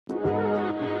At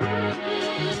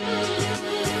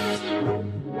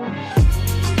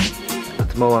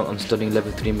the moment I'm studying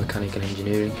level 3 mechanical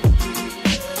engineering.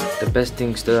 The best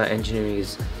thing to study engineering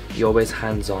is you're always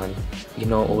hands-on, you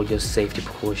know all your safety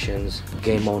precautions,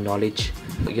 gain more knowledge,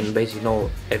 you can basically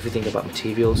know everything about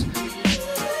materials.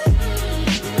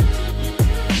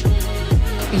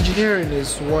 Engineering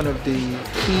is one of the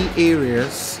key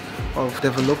areas of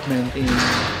development in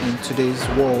today's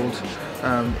world.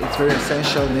 It's very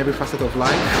essential in every facet of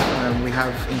life. We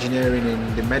have engineering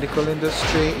in the medical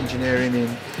industry, engineering in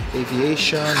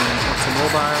aviation and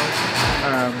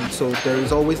automobiles. So there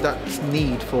is always that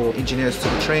need for engineers to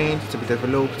be trained, to be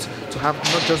developed, to have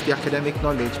not just the academic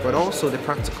knowledge but also the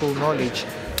practical knowledge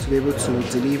to be able to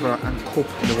deliver and cope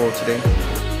in the world today.